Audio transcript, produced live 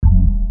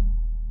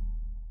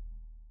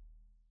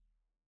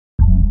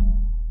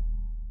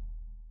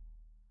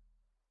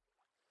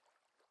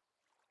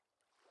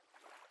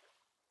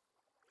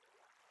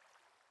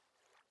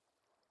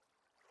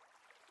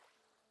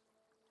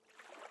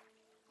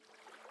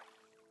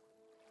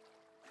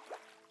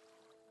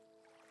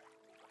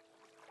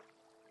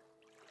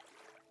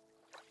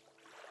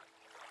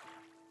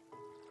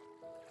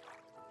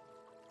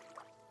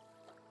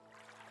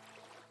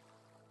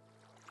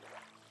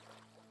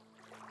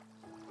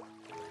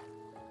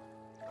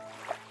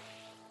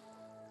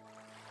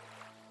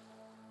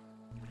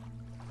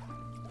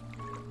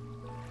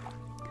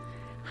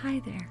Hi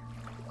there.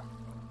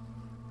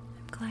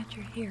 I'm glad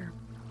you're here.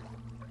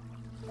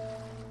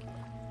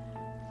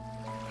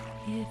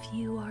 If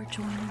you are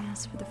joining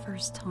us for the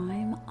first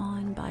time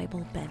on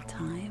Bible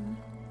Bedtime,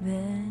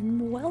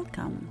 then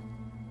welcome.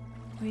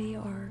 We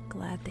are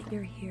glad that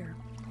you're here.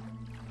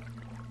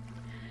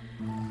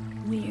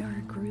 We are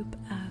a group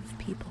of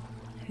people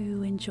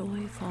who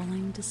enjoy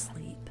falling to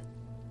sleep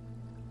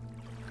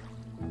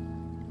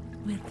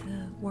with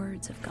the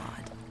words of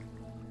God.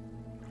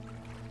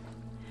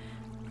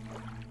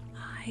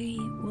 I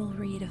will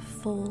read a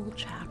full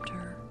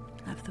chapter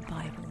of the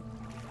Bible,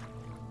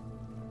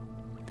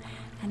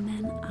 and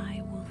then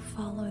I will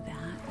follow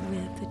that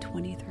with the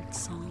 23rd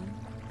Psalm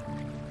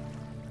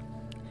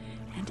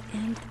and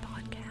end the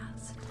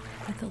podcast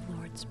with the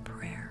Lord's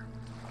Prayer.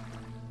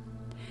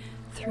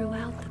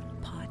 Throughout the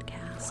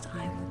podcast,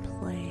 I will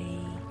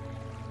play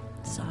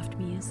soft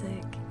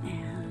music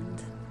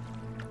and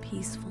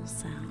peaceful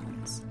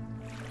sounds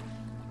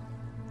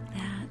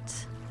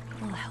that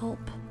will help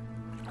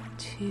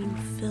to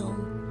fill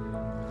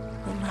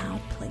the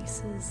loud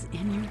places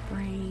in your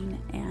brain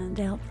and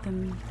help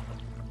them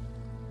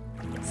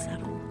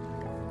settle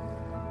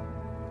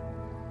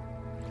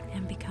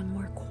and become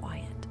more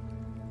quiet.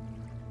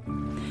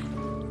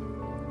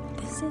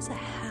 This is a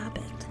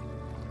habit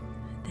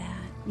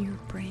that your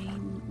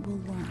brain will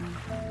learn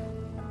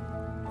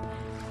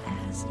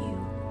as you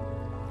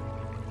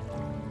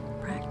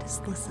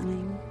practice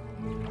listening.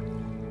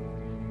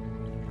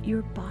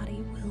 Your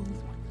body will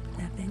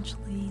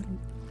eventually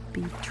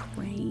be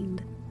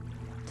trained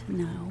to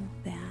know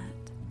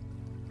that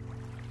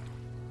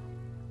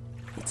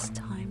it's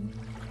time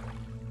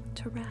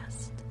to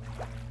rest.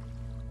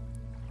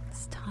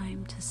 It's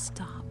time to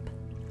stop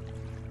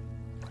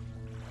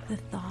the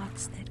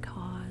thoughts that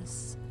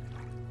cause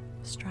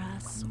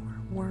stress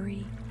or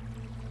worry.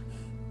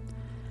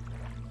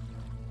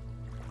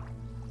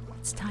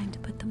 It's time to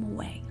put them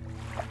away.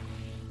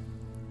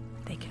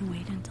 They can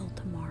wait until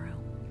tomorrow.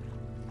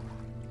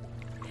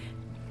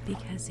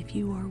 Because if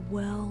you are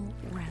well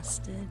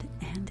rested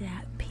and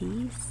at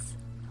peace,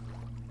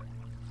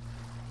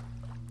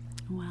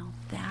 well,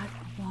 that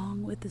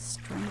along with the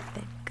strength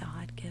that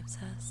God gives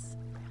us,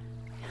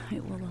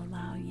 it will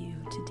allow you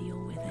to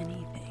deal with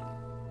anything.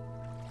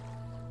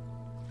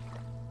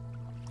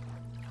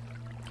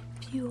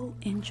 If you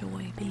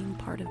enjoy being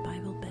part of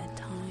Bible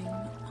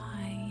Bedtime,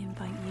 I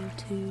invite you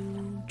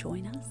to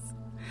join us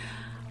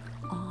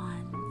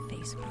on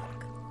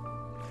Facebook.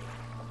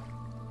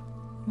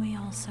 We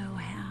also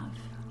have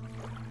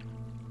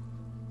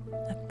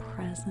a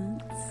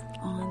presence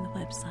on the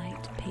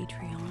website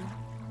Patreon,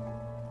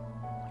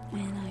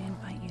 and I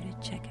invite you to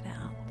check it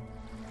out.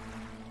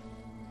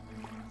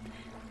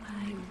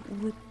 I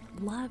would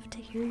love to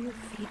hear your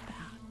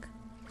feedback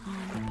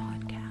on the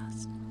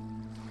podcast.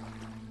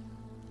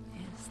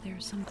 Is there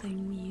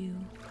something you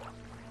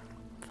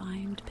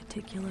find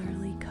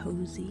particularly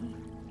cozy?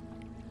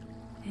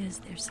 Is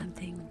there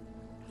something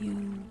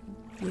you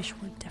wish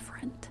were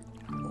different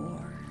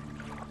or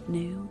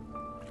new?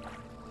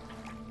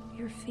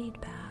 Your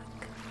feedback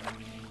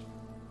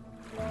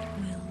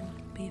will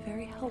be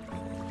very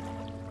helpful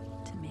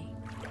to me,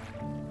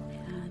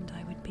 and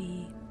I would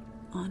be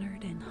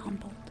honored and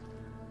humbled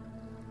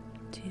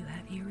to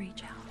have you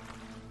reach out.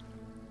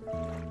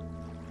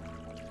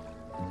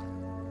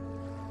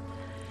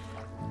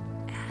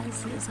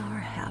 As is our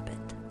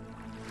habit,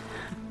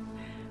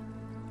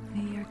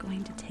 we are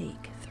going to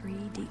take 3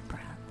 deep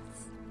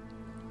breaths,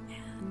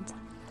 and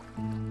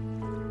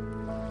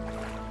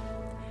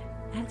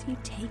as you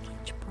take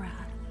each breath,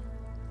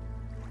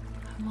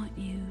 I want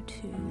you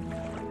to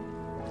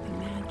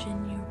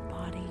imagine your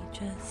body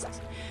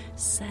just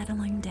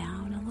settling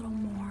down a little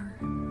more,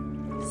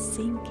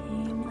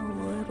 sinking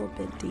a little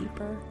bit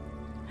deeper.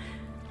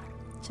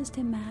 Just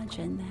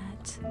imagine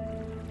that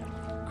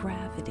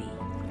gravity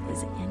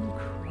is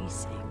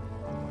increasing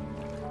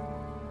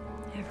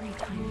every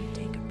time you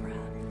take a breath.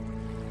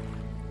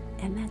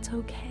 And that's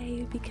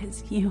okay,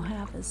 because you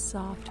have a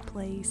soft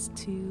place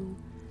to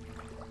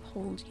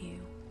hold you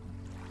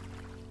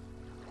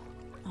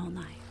all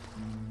night.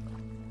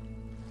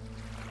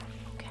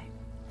 Okay,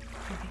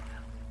 here we go.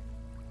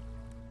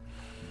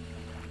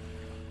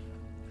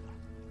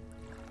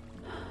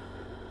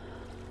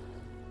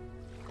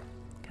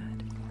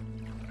 Good.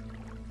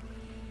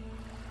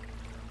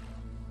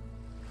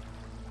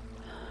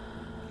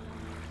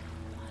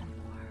 One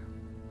more.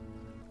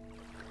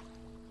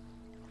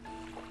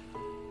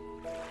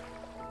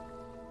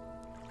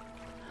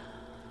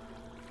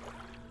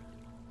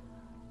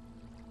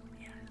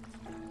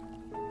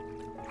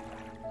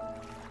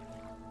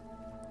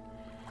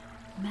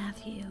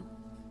 Matthew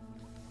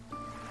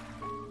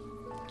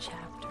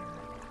chapter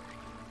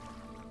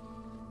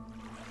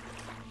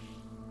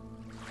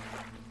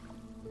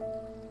 8.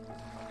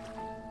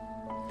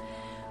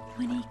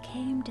 When he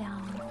came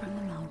down from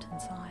the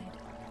mountainside,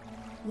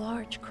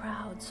 large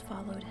crowds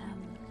followed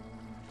him.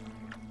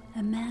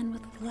 A man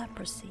with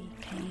leprosy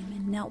came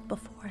and knelt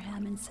before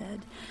him and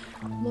said,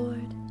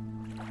 "Lord,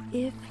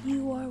 if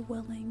you are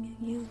willing,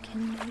 you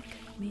can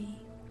make me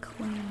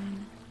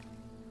clean."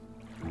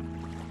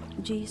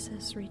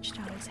 Jesus reached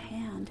out his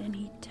hand and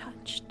he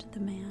touched the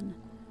man.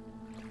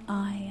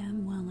 "I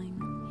am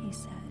willing," he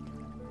said.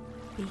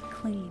 "Be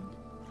clean."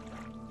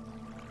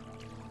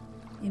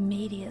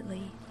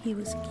 Immediately he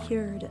was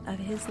cured of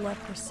his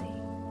leprosy.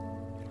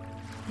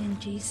 Then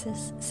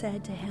Jesus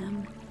said to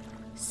him,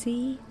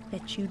 "See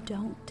that you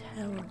don't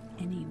tell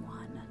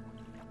anyone,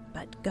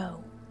 but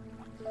go,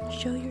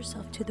 show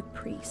yourself to the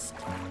priest,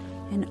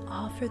 and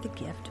offer the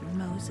gift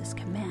Moses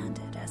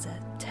commanded as a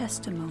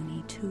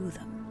testimony to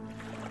them."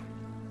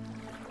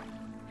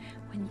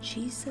 When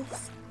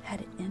Jesus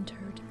had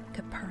entered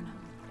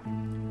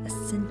Capernaum, a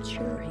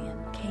centurion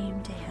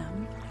came to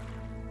him,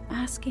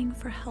 asking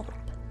for help.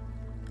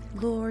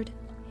 "Lord,"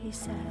 he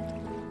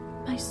said,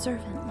 "my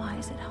servant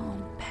lies at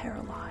home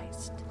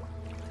paralyzed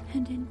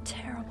and in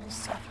terrible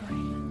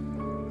suffering."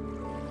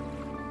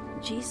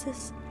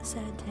 Jesus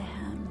said to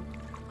him,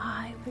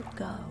 "I will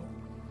go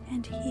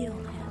and heal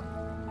him."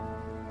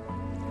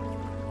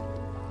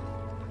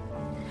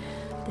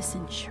 The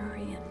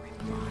centurion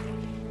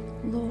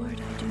replied, "Lord,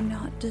 I do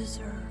not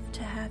deserve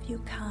to have you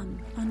come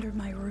under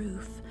my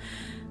roof,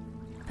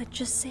 but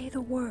just say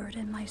the word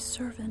and my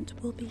servant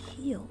will be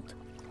healed.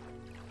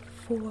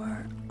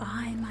 For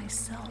I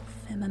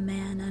myself am a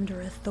man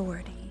under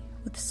authority,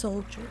 with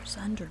soldiers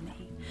under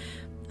me.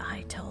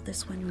 I tell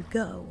this one,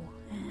 'Go,'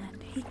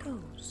 and he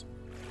goes.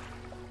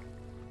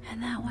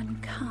 And that one,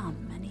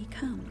 'Come,' and he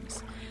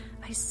comes.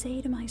 I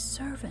say to my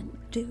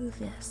servant, 'Do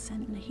this,'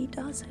 and he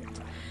does it."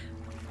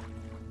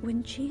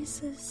 When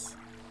Jesus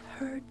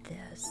heard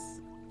this,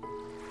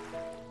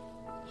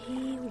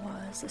 he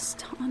was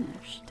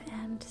astonished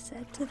and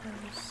said to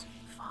those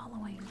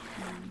following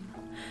him,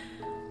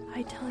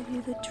 "I tell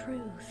you the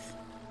truth,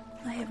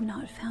 I have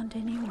not found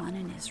anyone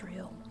in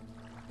Israel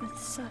with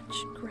such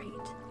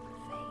great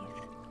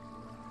faith.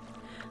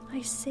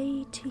 I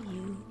say to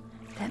you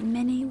that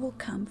many will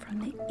come from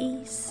the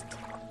east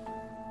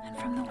and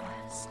from the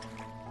west,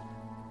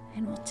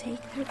 and will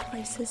take their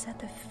places at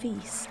the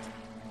feast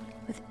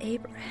with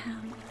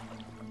Abraham,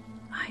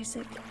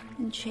 Isaac,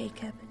 and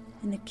Jacob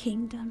in the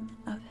kingdom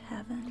of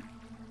heaven.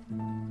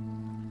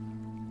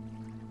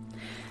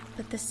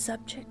 But the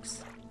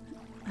subjects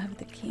of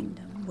the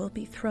kingdom will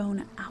be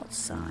thrown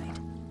outside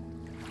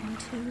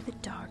into the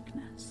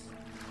darkness,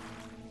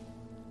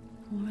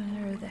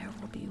 where there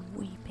will be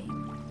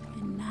weeping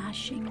and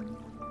gnashing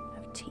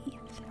of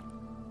teeth."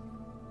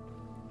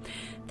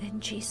 Then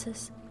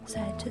Jesus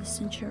said to the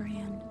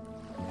centurion,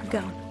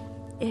 "Go,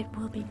 it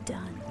will be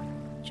done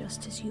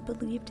just as you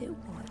believed it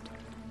would."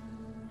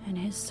 And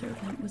his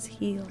servant was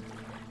healed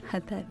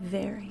at that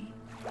very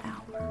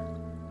hour.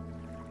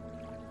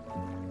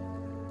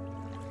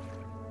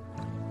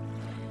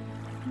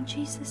 When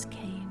Jesus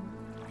came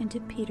into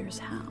Peter's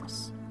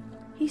house,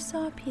 he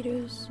saw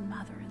Peter's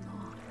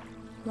mother-in-law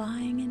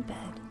lying in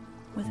bed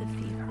with a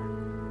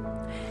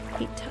fever.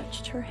 He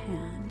touched her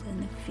hand,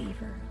 and the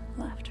fever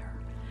left her,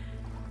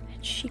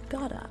 and she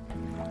got up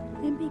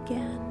and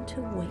began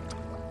to wait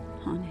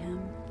on him.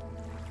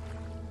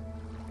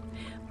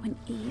 When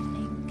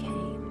evening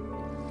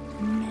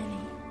came,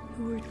 many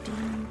who were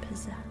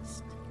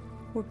demon-possessed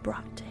were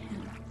brought to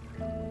him,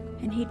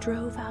 and he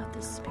drove out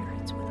the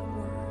spirits with a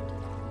word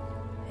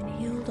and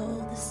healed all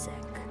the sick.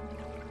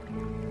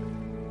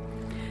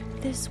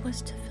 This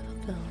was to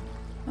fulfill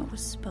what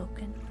was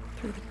spoken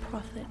through the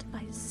prophet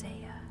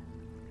Isaiah.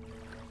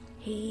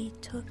 He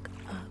took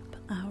up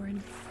our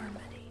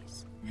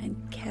infirmities and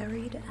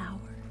carried our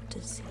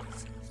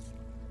diseases.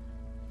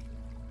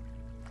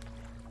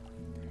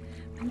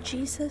 When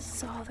Jesus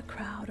saw the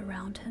crowd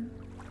around him,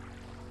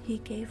 he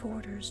gave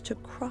orders to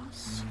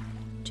cross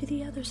to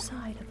the other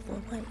side of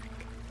the lake.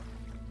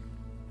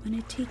 When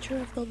a teacher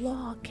of the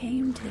law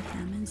came to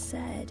him and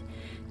said,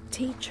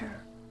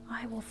 "Teacher,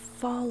 I will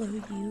follow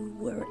you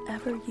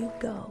wherever you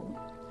go,"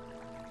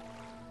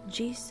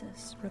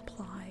 Jesus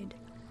replied,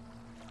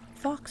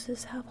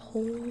 "Foxes have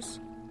holes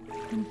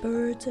and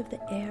birds of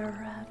the air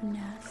have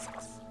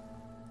nests,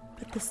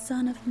 but the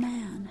Son of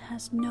Man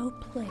has no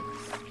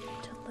place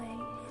to lay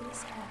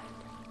his head."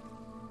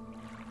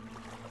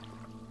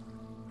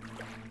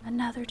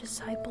 Another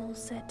disciple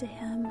said to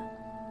him,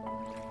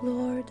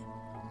 "Lord,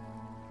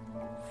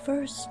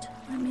 first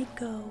let me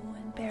go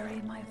and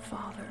bury my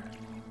father."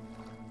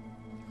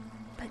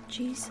 But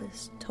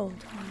Jesus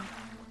told him,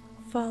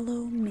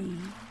 "Follow me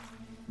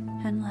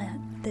and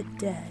let the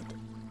dead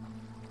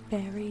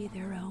bury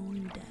their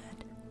own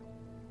dead."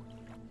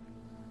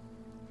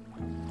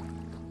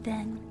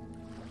 Then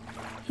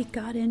he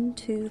got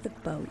into the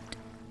boat,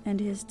 and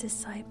his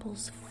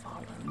disciples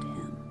followed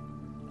him.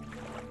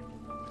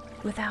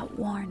 Without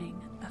warning,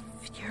 a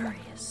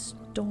furious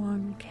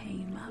storm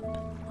came up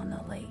on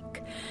the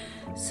lake,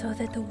 so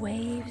that the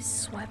waves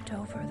swept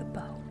over the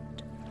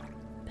boat.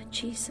 But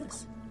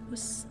Jesus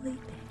was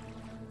sleeping.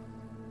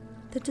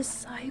 The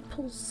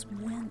disciples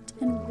went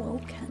and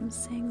woke him,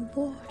 saying,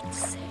 "Lord,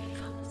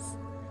 save us.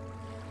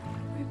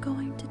 We're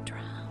going to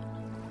drown."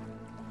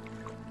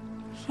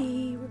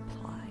 He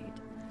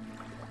replied,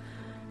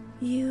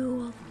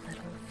 "You of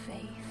little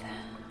faith,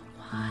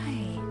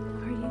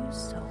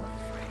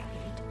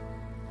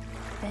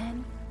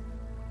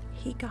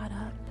 got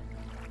up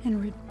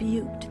and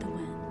rebuked the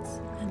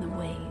winds and the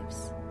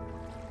waves,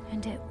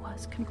 and it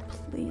was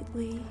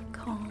completely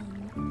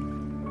calm.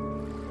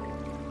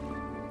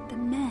 The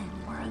men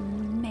were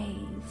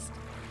amazed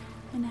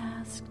and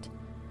asked,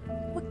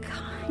 "What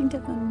kind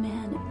of a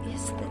man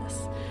is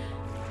this?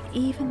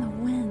 Even the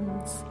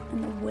winds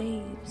and the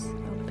waves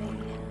obey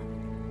him."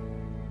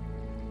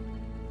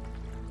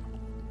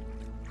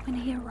 When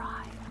he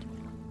arrived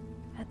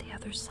at the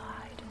other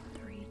side of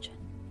the region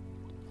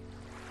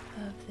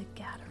of the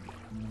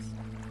Gadarenes,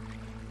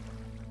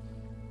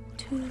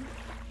 2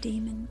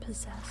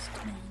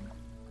 demon-possessed men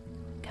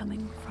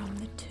coming from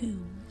the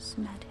tombs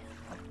met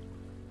him.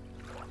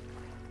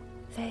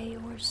 They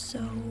were so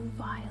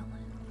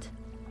violent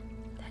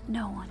that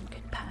no one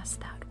could pass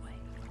that way.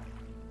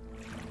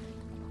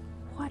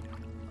 "What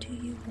do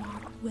you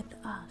want with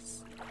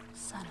us,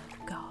 Son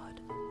of God?"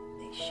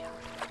 they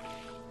shouted.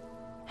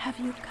 "Have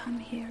you come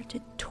here to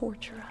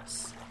torture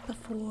us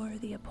before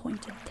the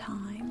appointed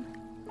time?"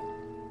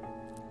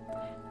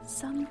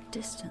 Some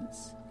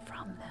distance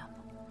from them,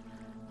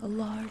 a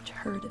large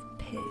herd of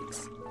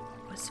pigs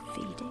was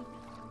feeding.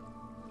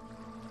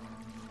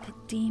 The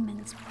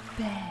demons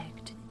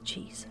begged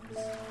Jesus,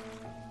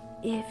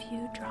 "If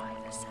you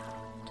drive us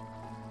out,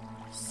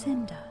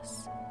 send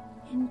us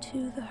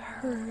into the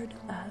herd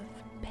of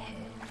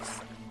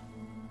pigs."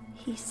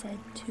 He said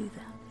to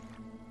them,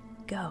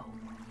 "Go."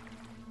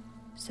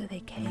 So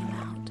they came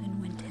out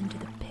and went into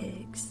the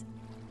pigs,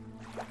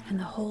 and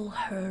the whole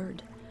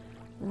herd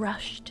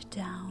rushed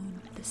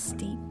down the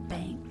steep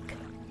bank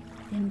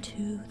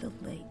into the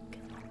lake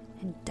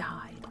and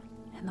died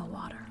in the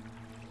water.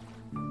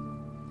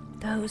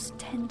 Those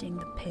tending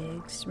the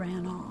pigs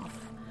ran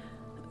off,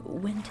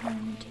 went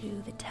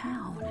into the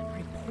town and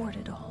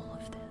reported all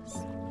of this,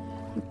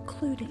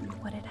 including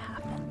what had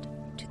happened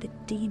to the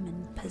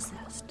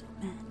demon-possessed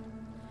men.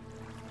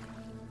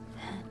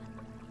 Then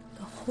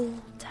the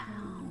whole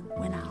town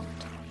went out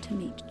to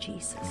meet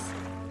Jesus,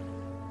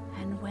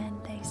 and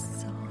when they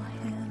saw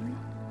him,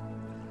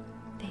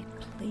 they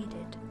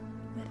pleaded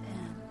with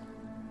him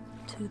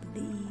to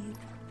leave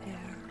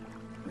their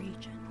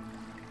region.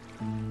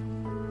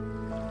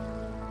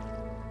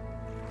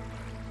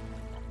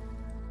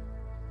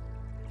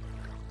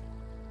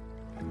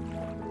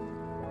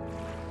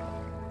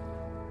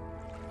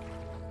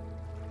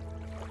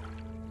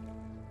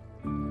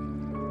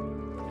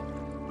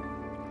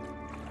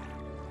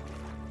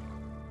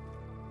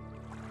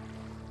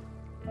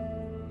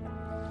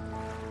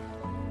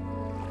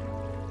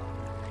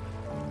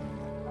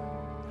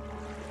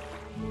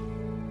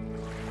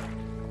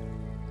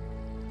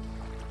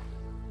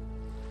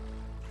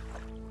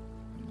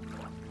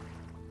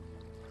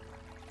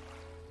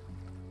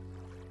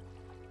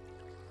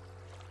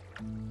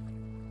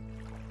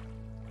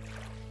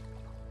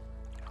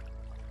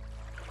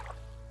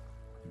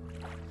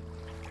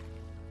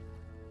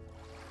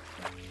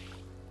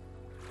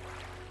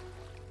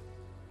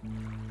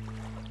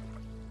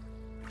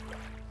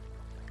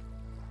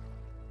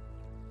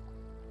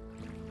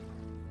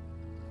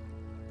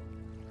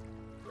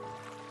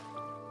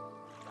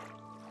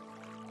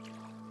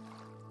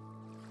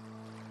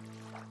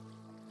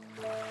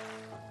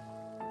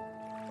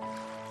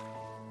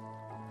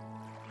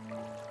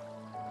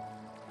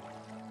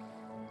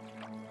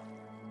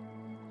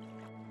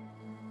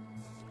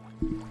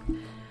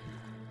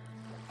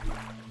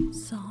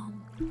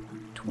 Psalm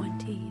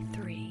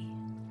 23,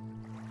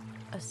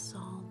 a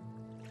psalm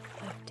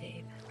of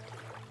David.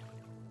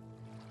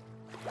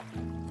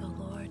 The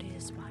Lord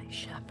is my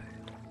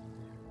shepherd,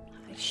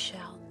 I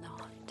shall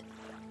not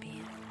be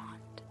in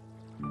want.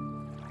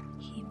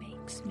 He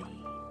makes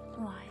me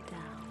lie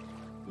down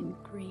in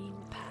green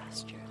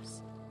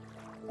pastures.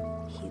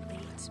 He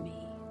leads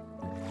me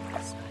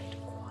beside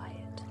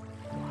quiet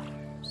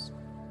waters.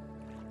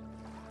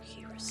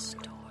 He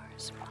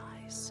restores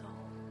my soul.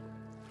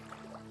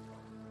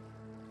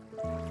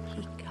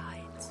 He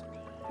guides me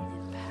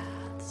in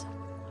paths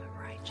of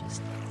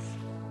righteousness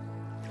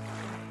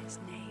for his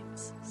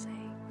name's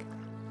sake.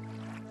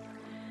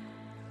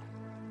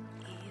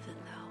 Even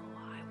though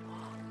I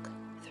walk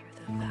through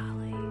the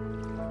valley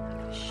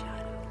of the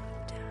shadow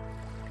of death,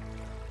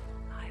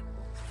 I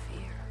will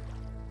fear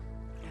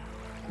no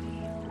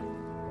evil,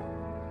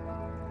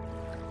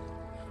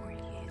 for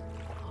you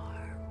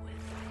are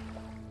with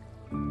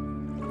me.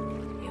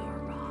 Your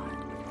rod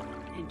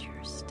and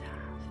your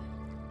staff,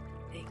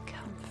 they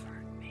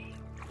comfort me.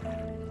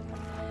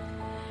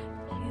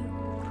 You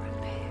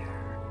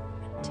prepare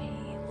a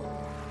table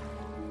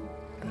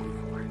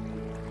before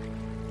me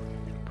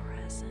in the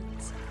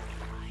presence of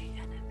my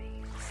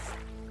enemies.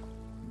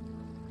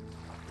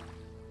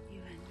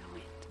 You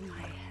anoint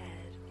my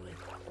head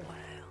with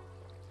oil.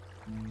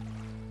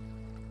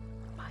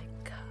 My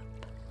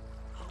cup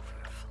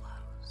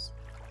overflows.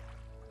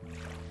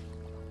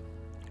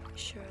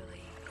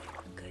 Surely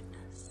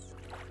goodness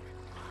and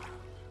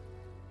love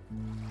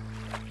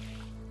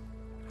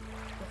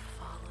will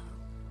follow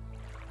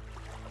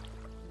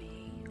me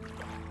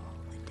all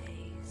the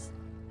days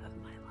of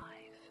my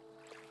life,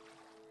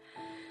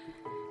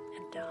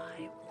 and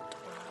I will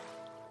dwell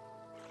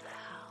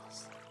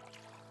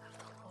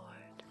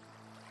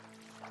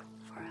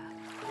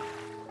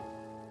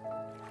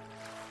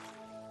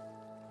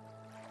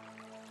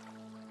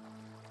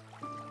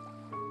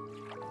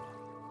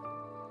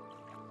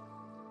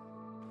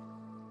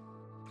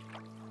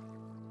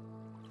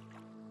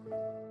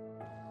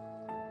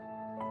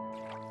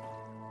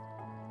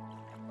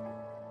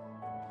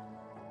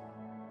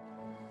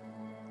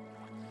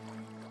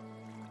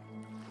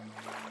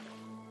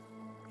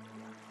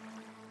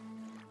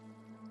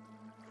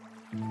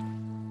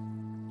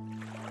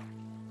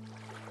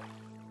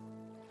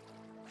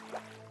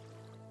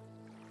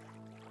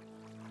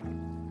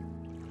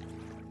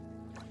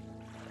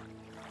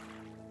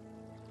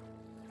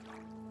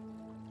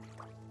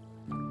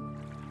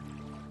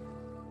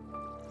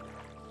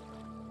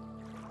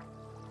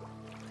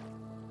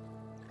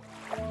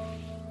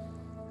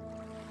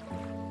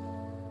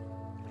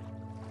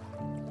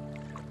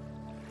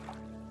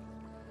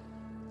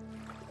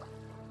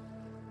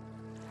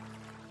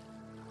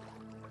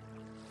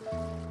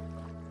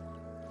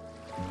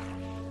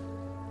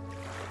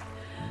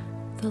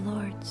The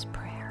Lord's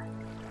Prayer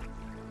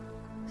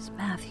is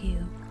Matthew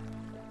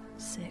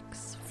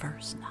 6,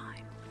 verse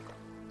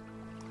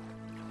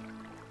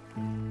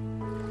 9.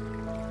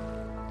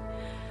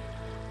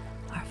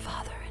 Our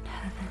Father in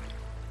heaven,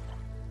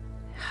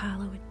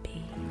 hallowed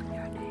be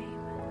your name.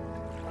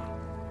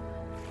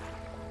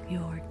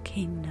 Your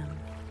kingdom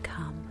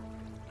come,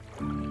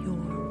 your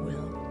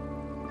will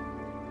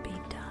be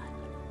done,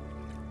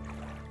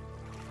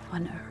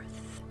 on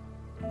earth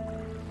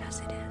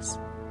as it is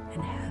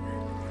in heaven.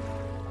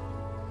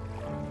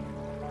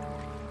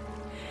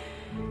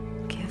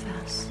 Give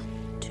us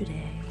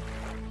today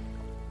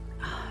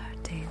our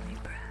daily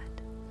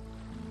bread.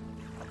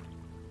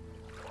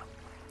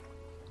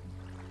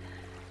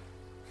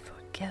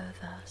 Forgive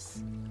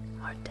us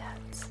our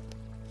debts,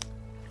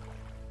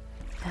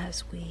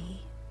 as we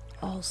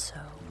also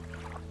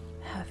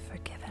have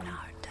forgiven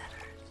our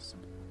debtors.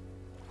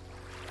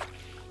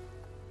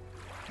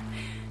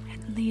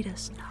 And lead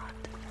us not